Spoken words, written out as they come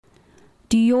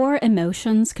Do your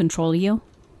emotions control you?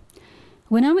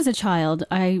 When I was a child,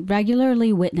 I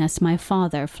regularly witnessed my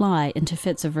father fly into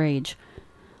fits of rage.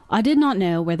 I did not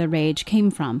know where the rage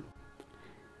came from.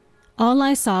 All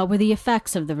I saw were the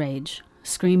effects of the rage: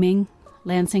 screaming,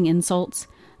 lancing insults,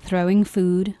 throwing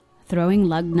food, throwing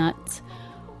lug nuts,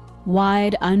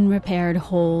 wide unrepaired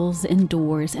holes in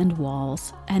doors and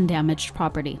walls, and damaged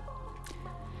property.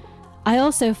 I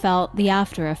also felt the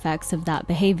after effects of that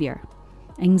behavior: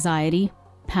 anxiety,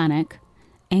 panic,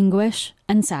 anguish,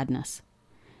 and sadness.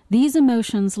 These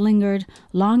emotions lingered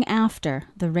long after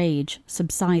the rage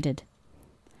subsided.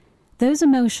 Those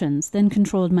emotions then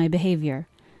controlled my behavior: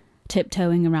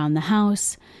 tiptoeing around the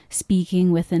house,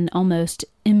 speaking with an almost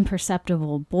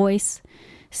imperceptible voice,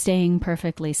 staying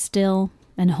perfectly still,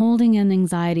 and holding in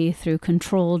anxiety through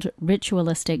controlled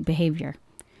ritualistic behavior.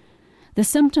 The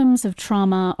symptoms of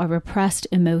trauma are repressed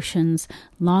emotions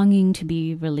longing to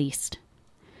be released.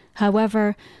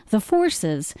 However, the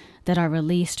forces that are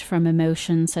released from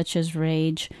emotions such as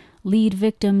rage lead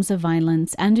victims of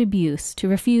violence and abuse to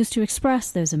refuse to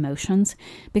express those emotions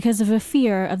because of a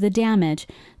fear of the damage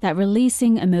that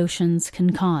releasing emotions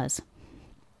can cause.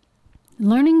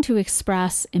 Learning to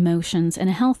express emotions in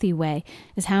a healthy way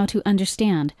is how to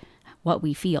understand what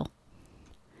we feel.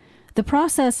 The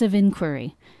process of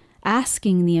inquiry,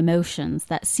 asking the emotions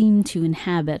that seem to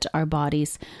inhabit our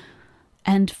bodies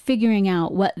and figuring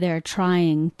out what they're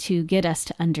trying to get us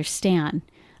to understand,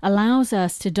 allows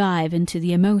us to dive into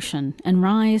the emotion and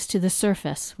rise to the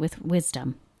surface with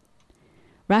wisdom.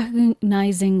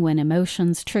 Recognizing when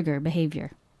emotions trigger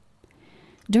behavior.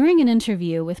 During an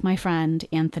interview with my friend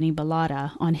Anthony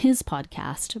Bellata on his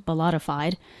podcast,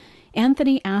 Bellatified,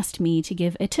 Anthony asked me to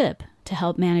give a tip to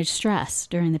help manage stress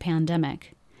during the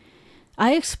pandemic.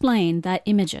 I explained that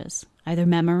images, either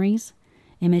memories,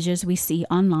 images we see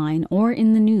online or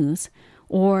in the news,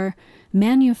 or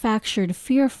manufactured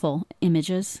fearful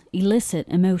images, elicit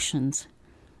emotions.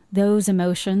 Those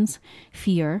emotions,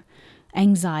 fear,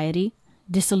 anxiety,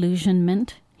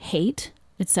 disillusionment, hate,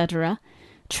 etc.,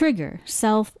 trigger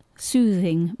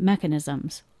self-soothing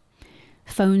mechanisms.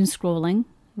 Phone scrolling,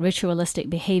 ritualistic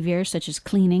behavior such as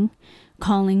cleaning,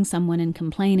 calling someone and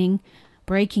complaining,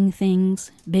 breaking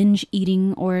things, binge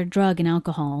eating, or drug and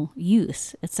alcohol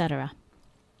use, etc.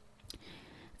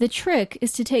 The trick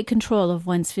is to take control of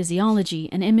one's physiology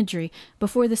and imagery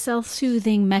before the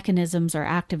self-soothing mechanisms are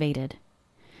activated.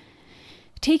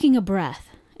 Taking a breath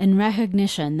in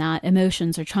recognition that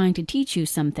emotions are trying to teach you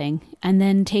something, and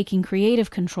then taking creative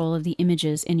control of the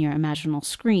images in your imaginal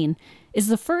screen is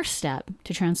the first step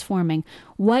to transforming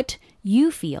what you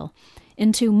feel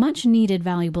into much-needed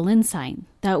valuable insight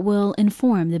that will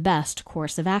inform the best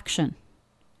course of action.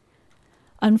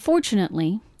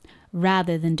 Unfortunately,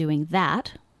 rather than doing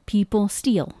that, people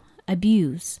steal,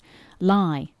 abuse,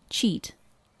 lie, cheat,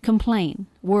 complain,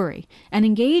 worry, and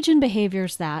engage in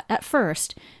behaviors that, at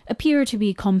first, appear to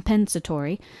be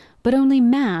compensatory, but only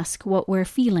mask what we're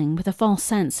feeling with a false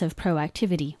sense of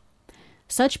proactivity.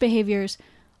 Such behaviors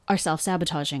are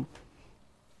self-sabotaging.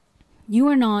 You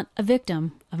are not a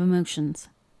victim of emotions.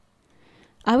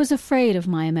 I was afraid of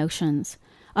my emotions.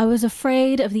 I was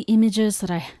afraid of the images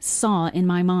that I saw in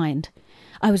my mind.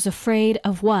 I was afraid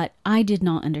of what I did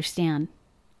not understand.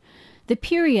 The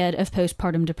period of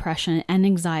postpartum depression and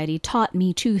anxiety taught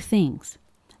me two things.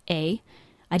 A,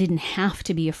 I didn't have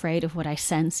to be afraid of what I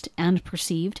sensed and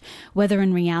perceived, whether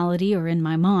in reality or in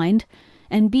my mind.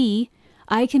 And B,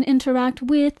 I can interact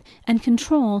with and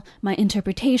control my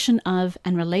interpretation of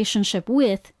and relationship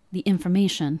with the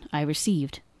information I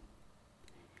received.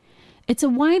 It's a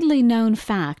widely known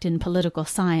fact in political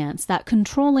science that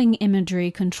controlling imagery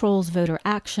controls voter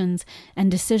actions and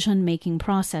decision-making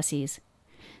processes.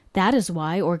 That is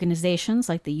why organizations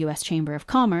like the U.S. Chamber of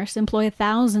Commerce employ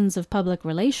thousands of public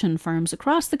relation firms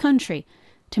across the country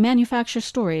to manufacture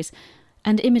stories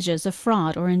and images of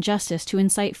fraud or injustice to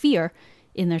incite fear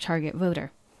in their target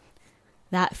voter.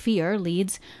 That fear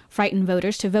leads frightened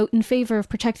voters to vote in favor of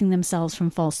protecting themselves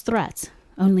from false threats,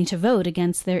 only to vote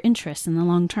against their interests in the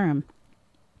long term.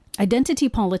 Identity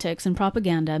politics and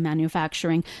propaganda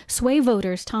manufacturing sway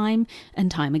voters time and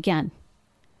time again.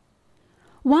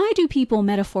 Why do people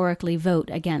metaphorically vote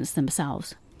against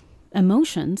themselves?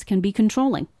 Emotions can be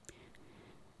controlling.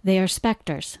 They are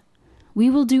specters. We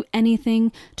will do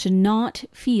anything to not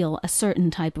feel a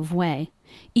certain type of way,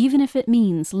 even if it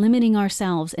means limiting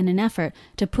ourselves in an effort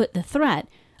to put the threat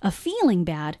of feeling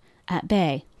bad at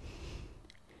bay.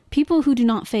 People who do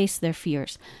not face their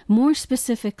fears, more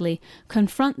specifically,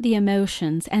 confront the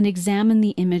emotions and examine the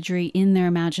imagery in their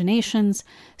imaginations,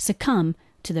 succumb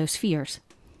to those fears.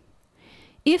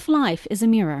 If life is a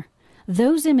mirror,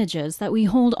 those images that we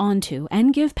hold onto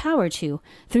and give power to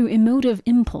through emotive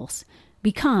impulse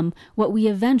become what we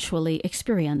eventually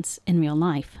experience in real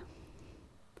life.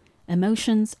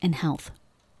 Emotions and health.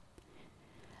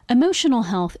 Emotional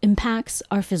health impacts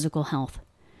our physical health.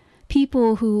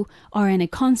 People who are in a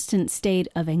constant state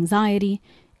of anxiety,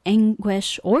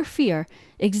 anguish, or fear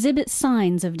exhibit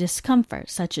signs of discomfort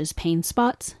such as pain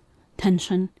spots,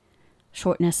 tension,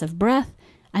 shortness of breath,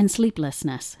 and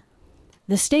sleeplessness.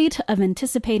 The state of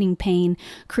anticipating pain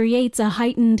creates a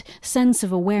heightened sense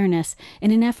of awareness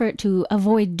in an effort to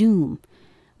avoid doom,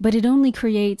 but it only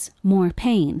creates more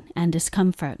pain and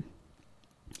discomfort.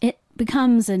 It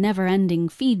becomes a never-ending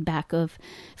feedback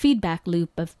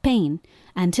loop of pain,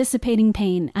 anticipating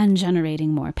pain and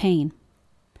generating more pain.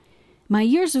 My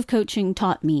years of coaching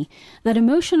taught me that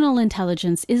emotional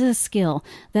intelligence is a skill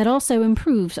that also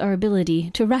improves our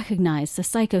ability to recognize the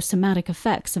psychosomatic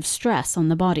effects of stress on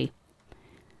the body.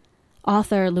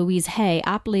 Author Louise Hay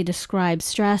aptly describes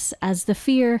stress as the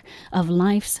fear of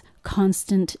life's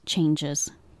constant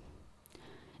changes.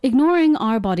 Ignoring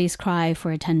our body's cry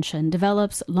for attention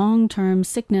develops long-term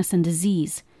sickness and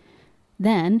disease.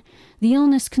 Then, the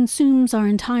illness consumes our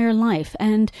entire life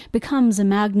and becomes a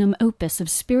magnum opus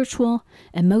of spiritual,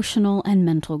 emotional, and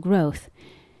mental growth.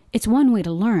 It's one way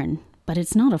to learn, but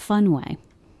it's not a fun way.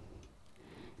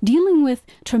 Dealing with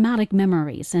traumatic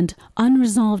memories and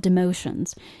unresolved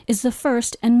emotions is the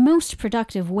first and most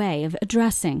productive way of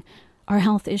addressing our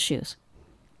health issues.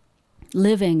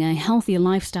 Living a healthy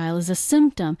lifestyle is a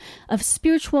symptom of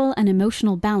spiritual and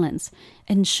emotional balance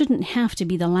and shouldn't have to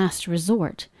be the last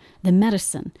resort, the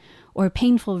medicine, or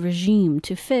painful regime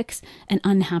to fix an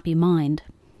unhappy mind.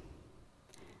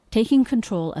 Taking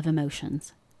control of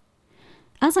emotions.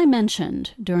 As I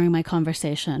mentioned during my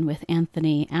conversation with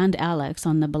Anthony and Alex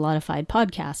on the Belatified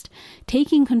podcast,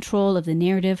 taking control of the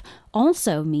narrative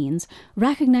also means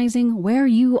recognizing where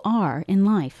you are in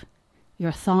life,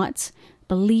 your thoughts,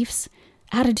 beliefs,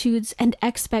 attitudes, and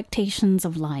expectations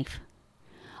of life.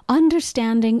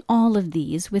 Understanding all of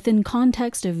these within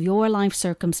context of your life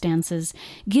circumstances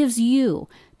gives you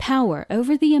power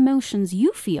over the emotions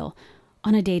you feel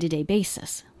on a day-to-day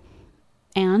basis.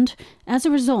 And, as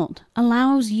a result,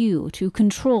 allows you to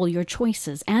control your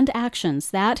choices and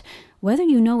actions that, whether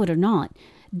you know it or not,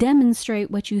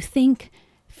 demonstrate what you think,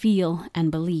 feel,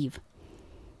 and believe.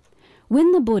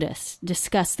 When the Buddhists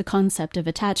discuss the concept of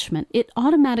attachment, it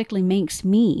automatically makes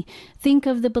me think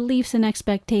of the beliefs and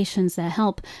expectations that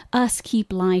help us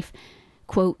keep life,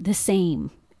 quote, the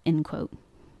same, end quote.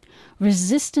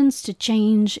 Resistance to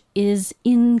change is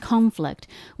in conflict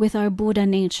with our Buddha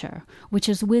nature, which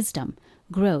is wisdom,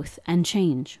 growth, and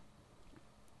change.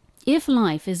 If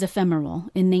life is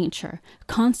ephemeral in nature,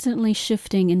 constantly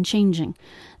shifting and changing,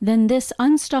 then this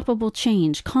unstoppable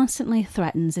change constantly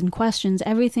threatens and questions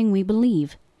everything we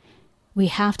believe. We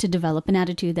have to develop an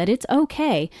attitude that it's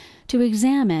okay to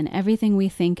examine everything we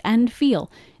think and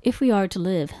feel if we are to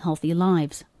live healthy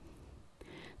lives.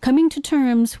 Coming to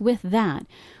terms with that,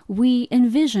 we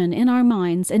envision in our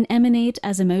minds and emanate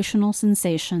as emotional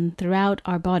sensation throughout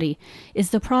our body is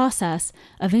the process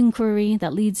of inquiry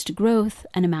that leads to growth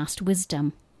and amassed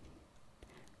wisdom.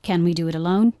 Can we do it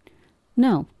alone?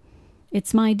 No.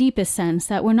 It's my deepest sense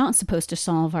that we're not supposed to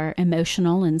solve our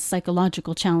emotional and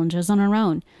psychological challenges on our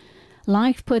own.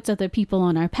 Life puts other people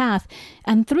on our path,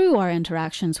 and through our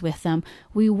interactions with them,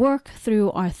 we work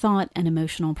through our thought and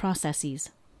emotional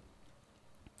processes.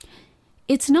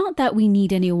 It's not that we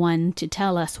need anyone to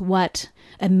tell us what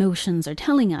emotions are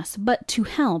telling us, but to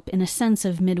help, in a sense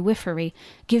of midwifery,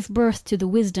 give birth to the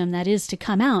wisdom that is to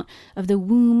come out of the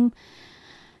womb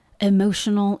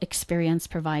emotional experience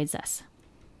provides us.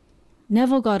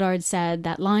 Neville Goddard said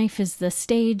that life is the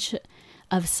stage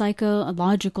of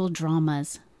psychological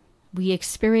dramas. We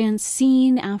experience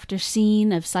scene after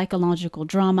scene of psychological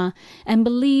drama and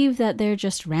believe that they're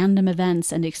just random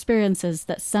events and experiences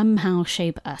that somehow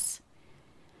shape us.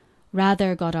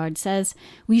 Rather, Goddard says,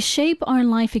 we shape our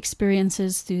life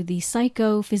experiences through the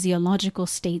psychophysiological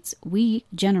states we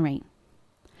generate.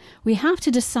 We have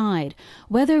to decide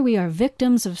whether we are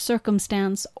victims of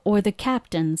circumstance or the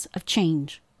captains of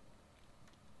change.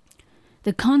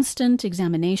 The constant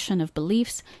examination of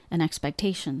beliefs and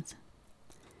expectations.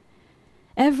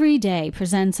 Every day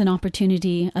presents an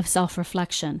opportunity of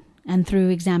self-reflection and through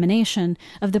examination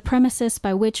of the premises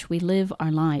by which we live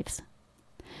our lives.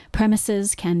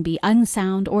 Premises can be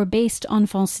unsound or based on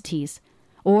falsities,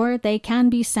 or they can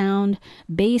be sound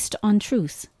based on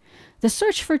truths. The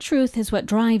search for truth is what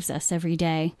drives us every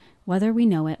day, whether we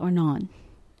know it or not.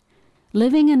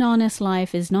 Living an honest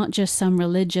life is not just some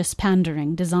religious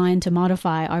pandering designed to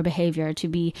modify our behavior to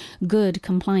be good,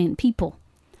 compliant people.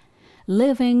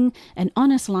 Living an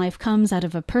honest life comes out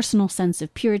of a personal sense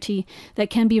of purity that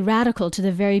can be radical to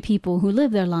the very people who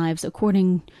live their lives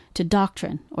according to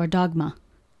doctrine or dogma.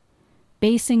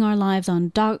 Basing our lives on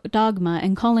dogma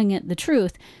and calling it the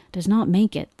truth does not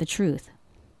make it the truth.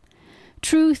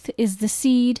 Truth is the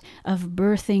seed of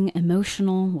birthing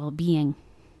emotional well-being.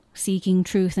 Seeking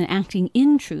truth and acting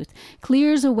in truth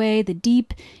clears away the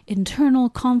deep internal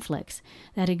conflicts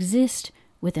that exist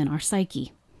within our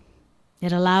psyche.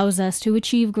 It allows us to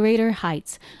achieve greater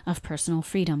heights of personal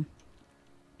freedom.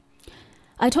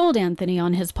 I told Anthony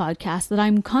on his podcast that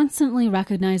I'm constantly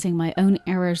recognizing my own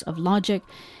errors of logic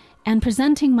and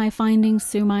presenting my findings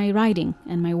through my writing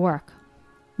and my work.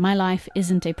 My life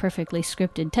isn't a perfectly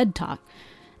scripted TED Talk,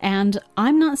 and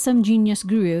I'm not some genius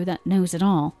guru that knows it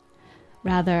all.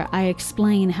 Rather, I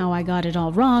explain how I got it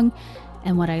all wrong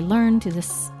and what I learned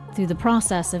through the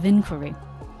process of inquiry.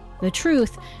 The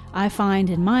truth I find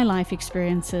in my life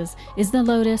experiences is the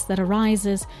lotus that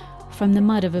arises from the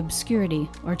mud of obscurity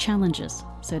or challenges,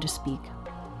 so to speak.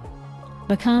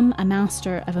 Become a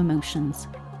master of emotions.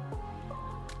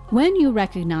 When you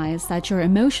recognize that your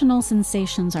emotional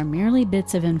sensations are merely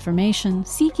bits of information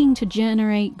seeking to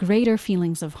generate greater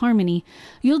feelings of harmony,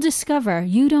 you'll discover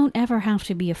you don't ever have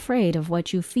to be afraid of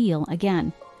what you feel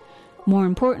again. More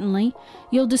importantly,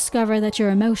 you'll discover that your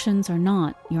emotions are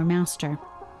not your master.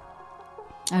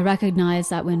 I recognize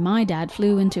that when my dad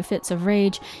flew into fits of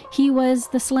rage, he was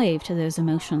the slave to those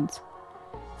emotions.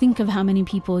 Think of how many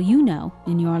people you know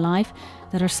in your life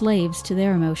that are slaves to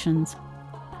their emotions.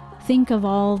 Think of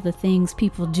all the things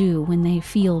people do when they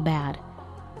feel bad.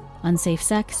 Unsafe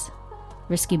sex,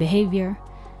 risky behavior,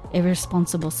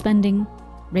 irresponsible spending,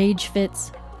 rage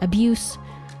fits, abuse,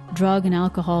 drug and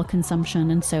alcohol consumption,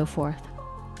 and so forth.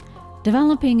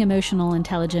 Developing emotional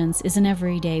intelligence is an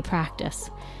everyday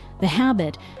practice. The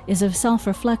habit is of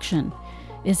self-reflection,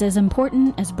 is as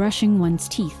important as brushing one's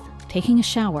teeth, taking a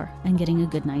shower, and getting a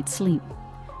good night's sleep.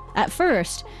 At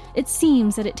first, it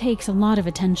seems that it takes a lot of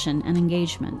attention and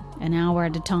engagement, an hour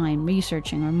at a time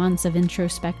researching or months of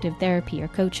introspective therapy or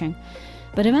coaching,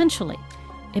 but eventually,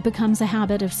 it becomes a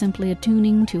habit of simply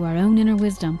attuning to our own inner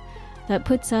wisdom that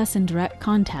puts us in direct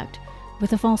contact with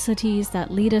the falsities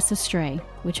that lead us astray,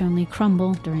 which only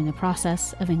crumble during the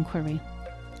process of inquiry.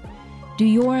 Do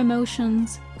your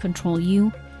emotions control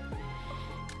you?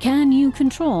 Can you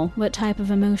control what type of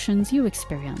emotions you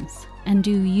experience? And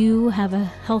do you have a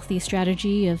healthy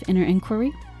strategy of inner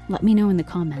inquiry? Let me know in the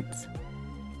comments.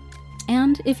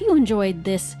 And if you enjoyed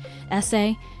this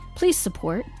essay, please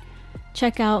support.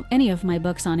 Check out any of my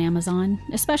books on Amazon,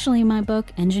 especially my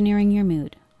book, Engineering Your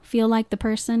Mood. Feel like the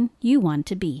person you want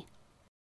to be.